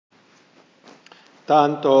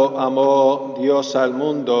Tanto amó Dios al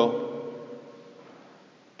mundo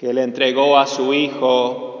que le entregó a su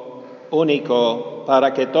Hijo único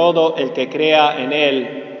para que todo el que crea en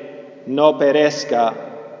Él no perezca,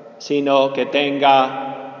 sino que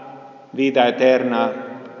tenga vida eterna.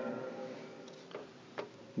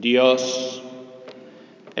 Dios,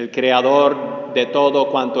 el creador de todo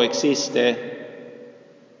cuanto existe,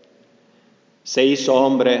 se hizo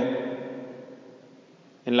hombre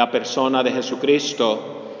en la persona de Jesucristo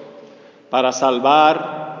para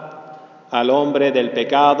salvar al hombre del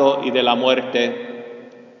pecado y de la muerte,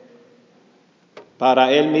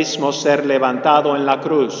 para él mismo ser levantado en la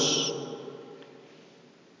cruz,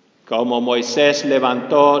 como Moisés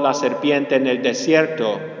levantó la serpiente en el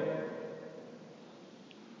desierto,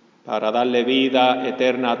 para darle vida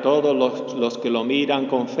eterna a todos los que lo miran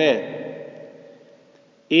con fe,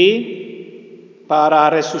 y para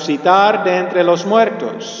resucitar de entre los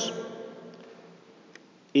muertos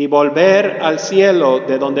y volver al cielo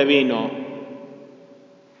de donde vino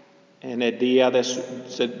en el día de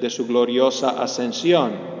su gloriosa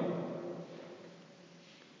ascensión,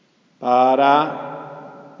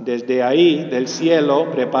 para desde ahí del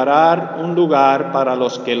cielo preparar un lugar para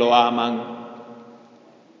los que lo aman.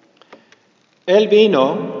 Él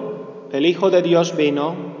vino, el Hijo de Dios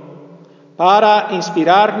vino, para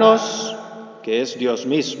inspirarnos, que es Dios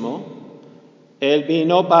mismo. Él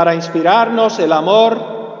vino para inspirarnos el amor,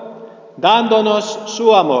 dándonos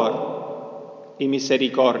su amor y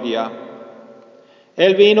misericordia.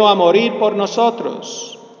 Él vino a morir por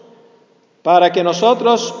nosotros, para que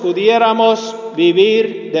nosotros pudiéramos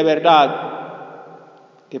vivir de verdad,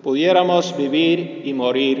 que pudiéramos vivir y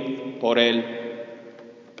morir por Él.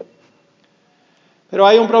 Pero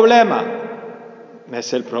hay un problema.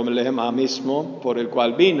 Es el problema mismo por el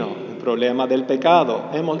cual vino, el problema del pecado.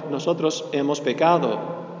 Nosotros hemos pecado.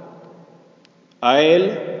 A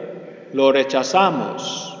Él lo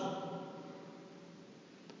rechazamos.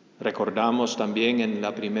 Recordamos también en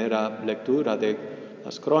la primera lectura de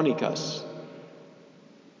las Crónicas,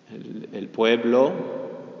 el pueblo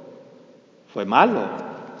fue malo.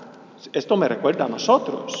 Esto me recuerda a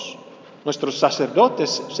nosotros. Nuestros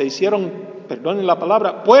sacerdotes se hicieron, perdonen la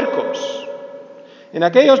palabra, puercos. En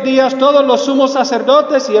aquellos días todos los sumos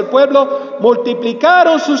sacerdotes y el pueblo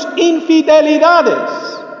multiplicaron sus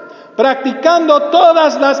infidelidades, practicando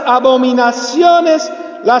todas las abominaciones,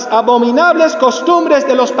 las abominables costumbres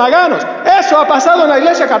de los paganos. Eso ha pasado en la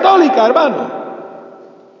Iglesia Católica, hermano.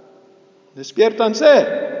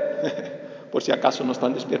 Despiértanse. Por si acaso no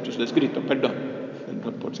están despiertos, el escrito, perdón.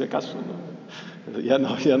 Por si acaso, no. Ya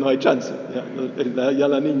no hay chance. Ya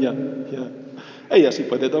la niña, ella sí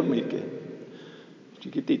puede dormir, que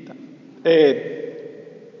chiquitita.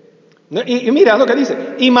 Y mira lo que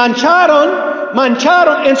dice. Y mancharon,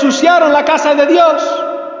 ensuciaron la casa de Dios.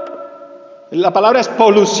 La palabra es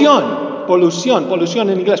polución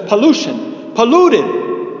en inglés, pollution, polluted.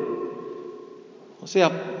 O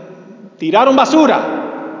sea, tiraron basura.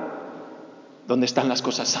 ¿Dónde están las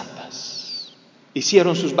cosas santas?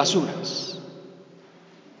 Hicieron sus basuras.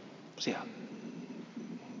 O sea,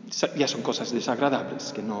 ya son cosas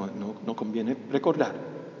desagradables que no conviene recordar.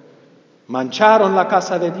 Mancharon la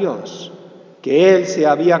casa de Dios, que Él se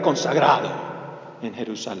había consagrado en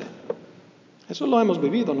Jerusalén. Eso lo hemos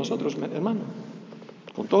vivido nosotros, hermano,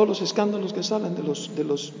 con todos los escándalos que salen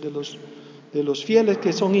de los fieles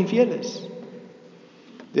que son infieles,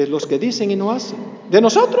 de los que dicen y no hacen. De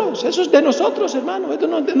nosotros, eso es de nosotros, hermano, eso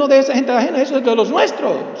no de esa gente ajena, eso es de los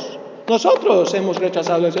nuestros. Nosotros hemos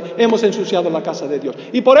rechazado eso, hemos ensuciado la casa de Dios.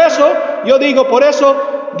 Y por eso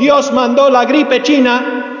Dios mandó la gripe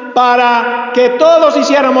china para que todos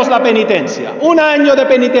hiciéramos la penitencia. 1 año de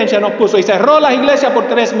penitencia nos puso y cerró la iglesia por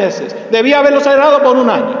 3 meses. Debía haberlo cerrado por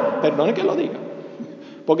 1 año. Perdone que lo diga.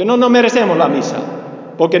 Porque no merecemos la misa.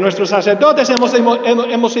 Porque nuestros sacerdotes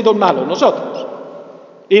hemos sido malos, nosotros.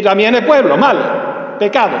 Y también el pueblo, malo,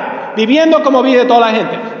 pecado. Viviendo como vive toda la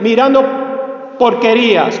gente. Mirando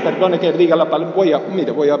porquerías, perdone que diga la palabra, voy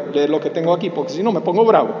a leer lo que tengo aquí, porque si no me pongo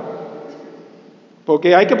bravo.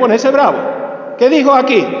 Porque hay que ponerse bravo. ¿Qué dijo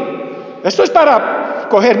aquí? Esto es para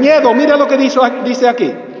coger miedo, mire lo que dice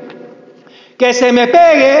aquí. Que se me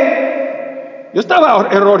pegue. Yo estaba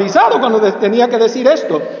horrorizado cuando tenía que decir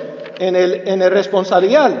esto en el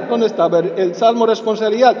responsorial. ¿Dónde estaba el salmo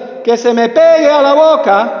responsorial? Que se me pegue a la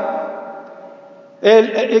boca.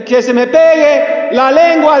 Que se me pegue la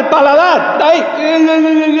lengua al paladar.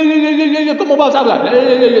 ¿Cómo vas a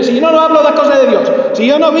hablar? Si no hablo de las cosas de Dios, si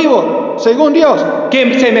yo no vivo según Dios,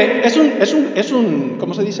 que se me es un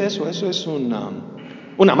 ¿cómo se dice eso? Eso es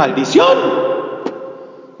una maldición.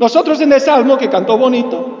 Nosotros en el salmo que cantó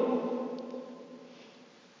bonito,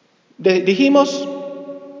 Dijimos,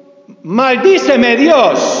 maldíceme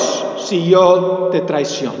Dios si yo te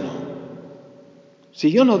traiciono.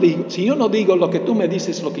 Si yo no digo lo que tú me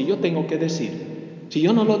dices, lo que yo tengo que decir. Si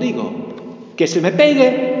yo no lo digo, que se me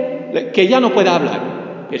pegue, que ya no pueda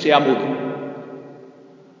hablar, que sea mudo.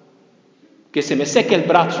 Que se me seque el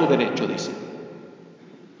brazo derecho, dice.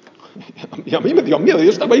 Y a mí me dio miedo, yo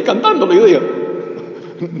estaba ahí cantando, y yo digo,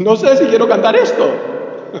 no sé si quiero cantar esto.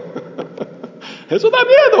 Eso da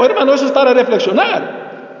miedo, hermano, eso es para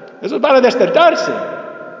reflexionar. Eso es para despertarse.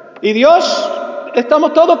 Y Dios,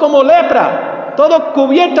 estamos todos como lepra, todos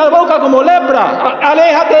cubierta de boca como lepra.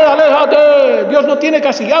 Aléjate, aléjate. Dios no tiene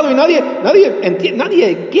castigado y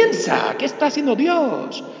nadie piensa, ¿qué está haciendo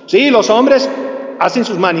Dios? Sí, los hombres hacen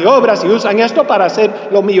sus maniobras y usan esto para hacer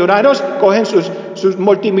los millonarios, cogen sus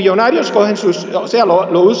multimillonarios,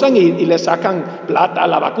 lo usan y le sacan plata a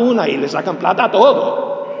la vacuna y le sacan plata a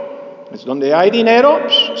todo. Es donde hay dinero,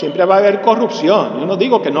 siempre va a haber corrupción. Yo no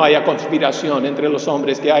digo que no haya conspiración entre los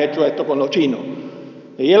hombres que ha hecho esto con los chinos.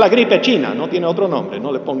 Y es la gripe china, no tiene otro nombre,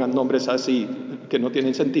 no le pongan nombres así que no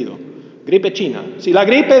tienen sentido. Gripe china. Si la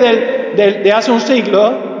gripe de hace un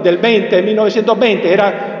siglo, del 1920,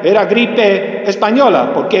 era gripe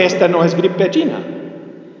española, ¿por qué esta no es gripe china?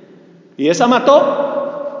 Y esa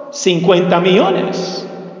mató 50 millones.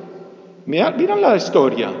 Miren la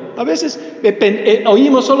historia. A veces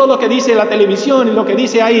oímos solo lo que dice la televisión y lo que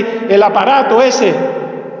dice ahí el aparato ese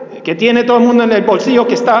que tiene todo el mundo en el bolsillo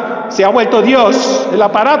se ha vuelto Dios. El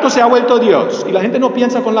aparato se ha vuelto Dios. Y la gente no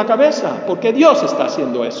piensa con la cabeza. ¿Por qué Dios está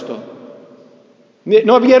haciendo esto?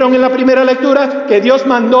 ¿No vieron en la primera lectura que Dios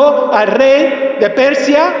mandó al rey de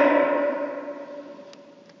Persia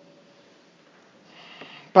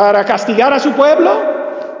para castigar a su pueblo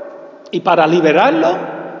y para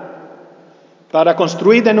liberarlo, para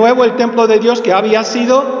construir de nuevo el templo de Dios que había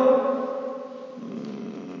sido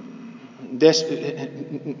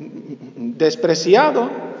despreciado,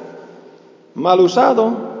 mal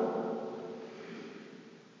usado?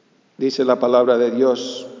 Dice la palabra de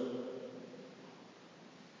Dios: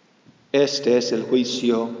 este es el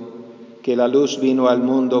juicio, que la luz vino al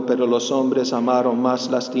mundo, pero los hombres amaron más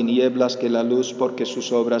las tinieblas que la luz, porque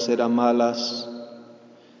sus obras eran malas.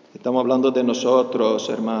 Estamos hablando de nosotros,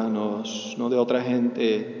 hermanos, no de otra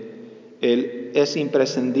gente. Es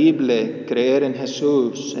imprescindible creer en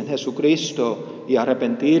Jesús, en Jesucristo, y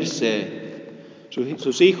arrepentirse.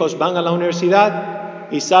 Sus hijos van a la universidad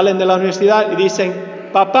y salen de la universidad y dicen: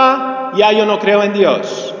 papá, ya yo no creo en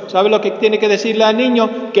Dios. ¿Sabe lo que tiene que decirle al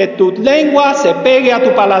niño? Que tu lengua se pegue a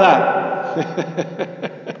tu paladar.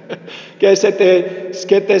 que se te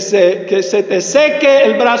seque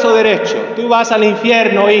el brazo derecho. Tú vas al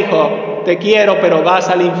infierno, hijo. Te quiero, pero vas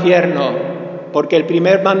al infierno. Porque el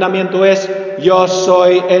primer mandamiento es: yo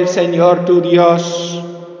soy el Señor tu Dios.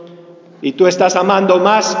 Y tú estás amando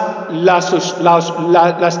más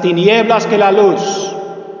las tinieblas que la luz.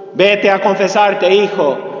 Vete a confesarte,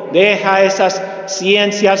 hijo. Deja esas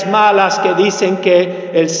ciencias malas que dicen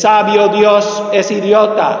que el sabio Dios es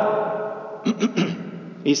idiota.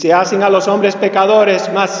 Y se hacen a los hombres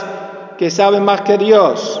pecadores más que saben más que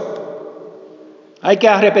Dios. Hay que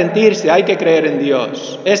arrepentirse, hay que creer en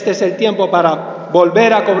Dios. Este es el tiempo para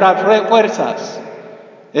volver a cobrar fuerzas.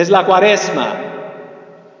 Es la Cuaresma.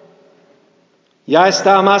 Ya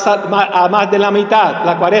está a más de la mitad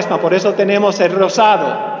la Cuaresma, por eso tenemos el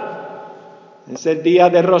rosado. Es el día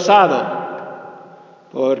del rosado,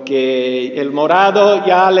 porque el morado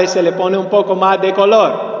ya se le pone un poco más de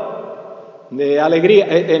color, de alegría.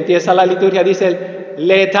 Empieza la liturgia, dice: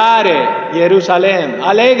 letare Jerusalén,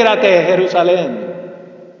 alégrate Jerusalén.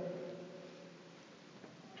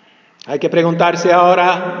 Hay que preguntarse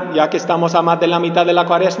ahora, ya que estamos a más de la mitad de la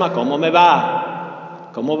Cuaresma, ¿cómo me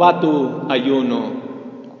va? ¿Cómo va tu ayuno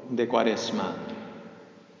de Cuaresma?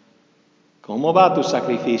 ¿Cómo va tu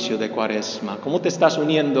sacrificio de Cuaresma? ¿Cómo te estás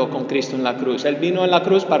uniendo con Cristo en la cruz? Él vino en la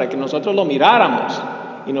cruz para que nosotros lo miráramos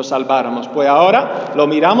y nos salváramos. Pues ahora lo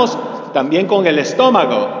miramos también con el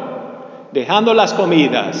estómago, dejando las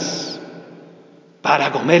comidas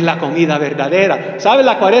para comer la comida verdadera. ¿Sabe?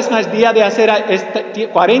 La Cuaresma es día de hacer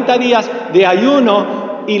 40 días de ayuno,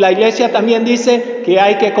 y la Iglesia también dice que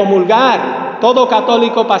hay que comulgar. Todo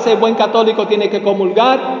católico, para ser buen católico, tiene que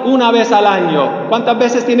comulgar una vez al año. ¿Cuántas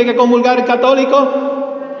veces tiene que comulgar el católico?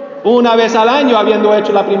 Una vez al año, habiendo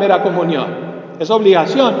hecho la primera comunión. Es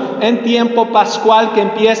obligación. En tiempo pascual, que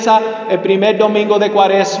empieza el primer domingo de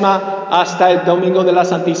Cuaresma hasta el domingo de la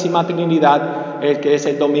Santísima Trinidad, el que es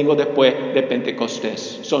el domingo después de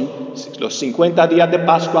Pentecostés. Son los 50 días de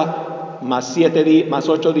Pascua más 7 días, más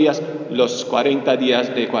 8 días, los 40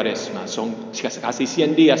 días de Cuaresma. Son casi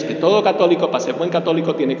 100 días que todo católico, para ser buen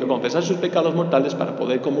católico, tiene que confesar sus pecados mortales para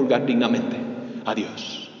poder comulgar dignamente a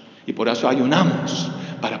Dios. Y por eso ayunamos,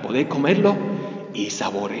 para poder comerlo y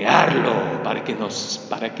saborearlo, para que nos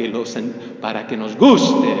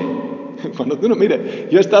guste. Cuando tú no, mire,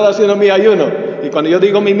 yo estaba haciendo mi ayuno y cuando yo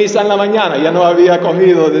digo mi misa en la mañana, ya no había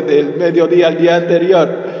comido desde el mediodía al día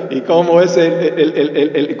anterior, y como es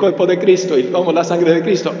el cuerpo de Cristo y como la sangre de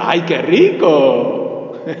Cristo. ¡Ay, qué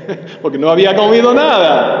rico! Porque no había comido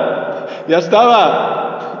nada, ya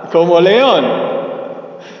estaba como león.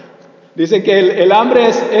 Dicen que el hambre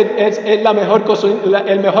es el mejor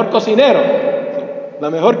cocinero.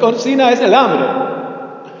 La mejor cocina es el hambre.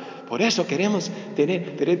 Por eso queremos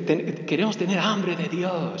tener hambre de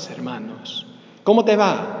Dios, hermanos. ¿Cómo te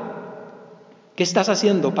va? ¿Qué estás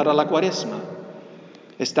haciendo para la Cuaresma?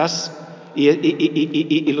 ¿Estás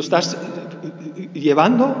y lo estás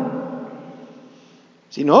llevando?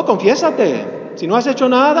 Si no, confiésate. Si no has hecho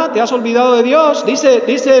nada, te has olvidado de Dios. Dice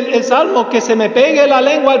el Salmo que se me pegue la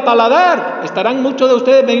lengua al paladar. Estarán muchos de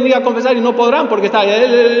ustedes venir a confesar y no podrán porque está. Yo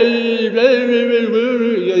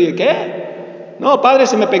dije, ¿qué? No, Padre,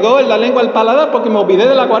 se me pegó la lengua al paladar porque me olvidé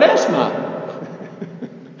de la Cuaresma.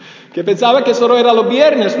 Que pensaba que solo era los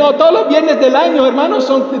viernes. No, todos los viernes del año, hermanos,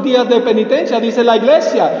 son días de penitencia, dice la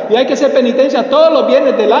iglesia. Y hay que hacer penitencia todos los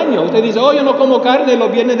viernes del año. Usted dice, yo no como carne los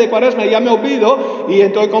viernes de Cuaresma, ya me olvido y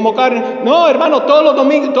entonces como carne. No, hermano, todos los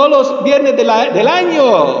viernes del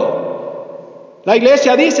año. La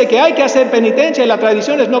iglesia dice que hay que hacer penitencia y la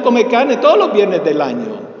tradición es no comer carne todos los viernes del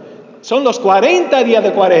año. Son los 40 días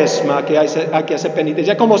de Cuaresma que hay que hacer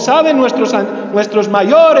penitencia. Como saben nuestros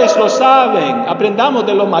mayores, lo saben. Aprendamos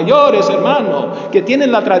de los mayores, hermano, que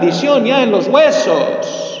tienen la tradición ya en los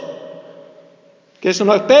huesos. Que se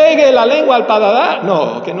nos pegue la lengua al paladar.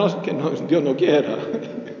 No, que no, Dios no quiera.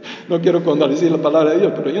 No quiero contradecir la palabra de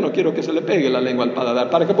Dios, pero yo no quiero que se le pegue la lengua al paladar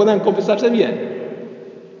para que puedan confesarse bien.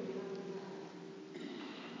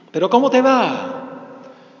 Pero ¿cómo te va?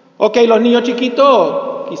 Ok, los niños chiquitos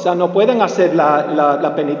quizás no pueden hacer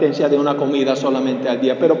la penitencia de una comida solamente al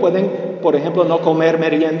día, pero pueden, por ejemplo, no comer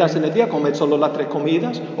meriendas en el día, comer solo las 3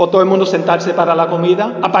 comidas, o todo el mundo sentarse para la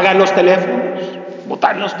comida, apagar los teléfonos,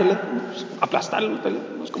 botar los teléfonos, aplastar los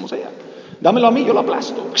teléfonos, como sea. Dámelo a mí, yo lo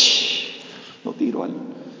aplasto. Lo tiro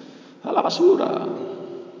a la basura.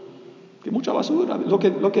 Que mucha basura, lo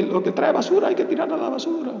que trae basura hay que tirar a la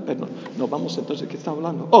basura. Pero no vamos entonces, ¿qué está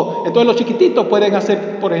hablando? Entonces los chiquititos pueden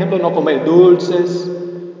hacer, por ejemplo, no comer dulces.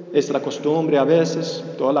 Es la costumbre a veces,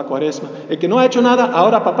 toda la Cuaresma. El que no ha hecho nada,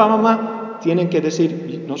 ahora papá, mamá, tienen que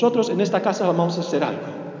decir, nosotros en esta casa vamos a hacer algo,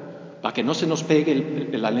 para que no se nos pegue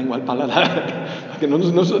la lengua al paladar, para que no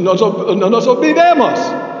nos olvidemos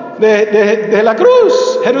de la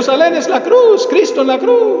cruz. Jerusalén es la cruz, Cristo en la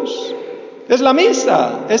cruz. Es la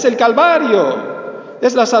misa, es el Calvario,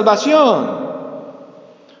 es la salvación.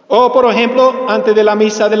 O, por ejemplo, antes de la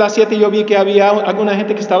misa de las 7 yo vi que había alguna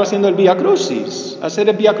gente que estaba haciendo el Vía Crucis. Hacer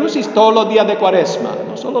el Vía Crucis todos los días de Cuaresma,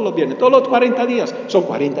 no solo los viernes, todos los 40 días. Son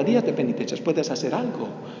 40 días de penitencia, puedes hacer algo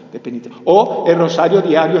de penitencia. O el rosario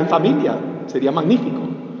diario en familia, sería magnífico.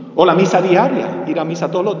 O la misa diaria, ir a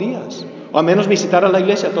misa todos los días. O al menos visitar a la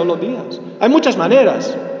iglesia todos los días. Hay muchas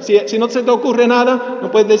maneras. Si no se te ocurre nada,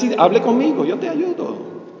 no puedes decir, hable conmigo, yo te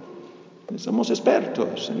ayudo. Somos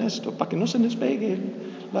expertos en esto, para que no se nos pegue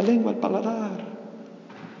la lengua al paladar.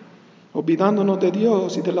 Olvidándonos de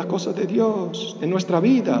Dios y de las cosas de Dios en nuestra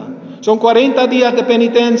vida. Son 40 días de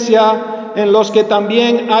penitencia en los que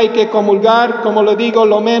también hay que comulgar, como lo digo,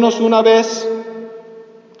 lo menos una vez,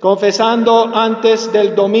 confesando antes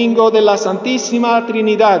del domingo de la Santísima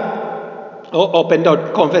Trinidad.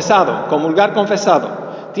 Comulgar confesado.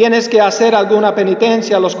 Tienes que hacer alguna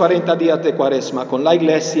penitencia los 40 días de Cuaresma con la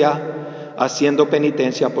iglesia, haciendo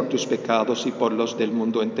penitencia por tus pecados y por los del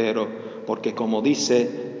mundo entero, porque como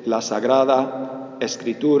dice la Sagrada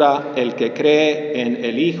Escritura, el que cree en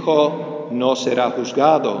el Hijo no será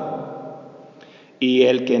juzgado, y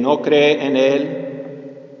el que no cree en Él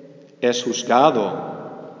es juzgado,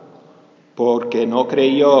 porque no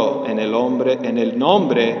creyó en el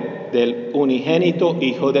nombre del unigénito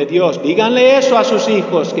Hijo de Dios. Díganle eso a sus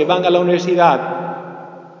hijos que van a la universidad,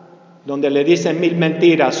 donde le dicen 1000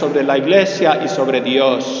 mentiras sobre la iglesia y sobre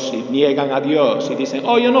Dios, y niegan a Dios, y dicen,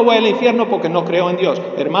 yo no voy al infierno porque no creo en Dios.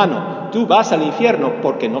 Hermano, tú vas al infierno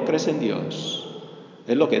porque no crees en Dios.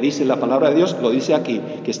 Es lo que dice la palabra de Dios, lo dice aquí,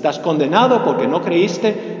 que estás condenado porque no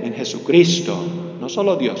creíste en Jesucristo. No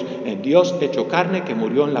solo Dios, en Dios hecho carne que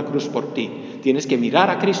murió en la cruz por ti. Tienes que mirar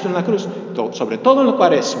a Cristo en la cruz, sobre todo en la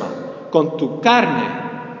Cuaresma, con tu carne,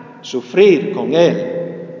 sufrir con Él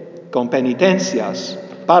con penitencias.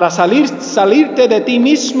 Para salirte de ti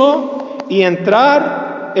mismo y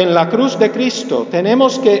entrar en la cruz de Cristo,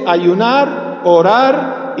 tenemos que ayunar,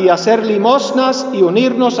 orar y hacer limosnas y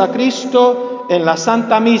unirnos a Cristo en la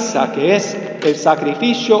Santa Misa, que es el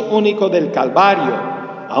sacrificio único del Calvario.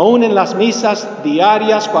 Aún en las misas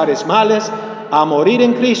diarias cuaresmales, a morir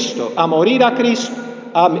en Cristo, a mirar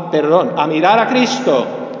a Cristo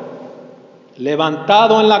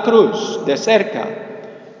levantado en la cruz de cerca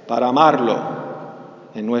para amarlo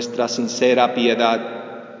en nuestra sincera piedad,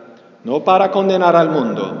 no para condenar al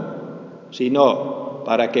mundo, sino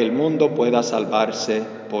para que el mundo pueda salvarse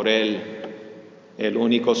por él, el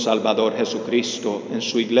único Salvador Jesucristo, en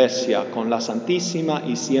su iglesia, con la Santísima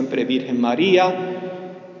y siempre Virgen María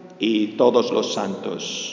y todos los santos.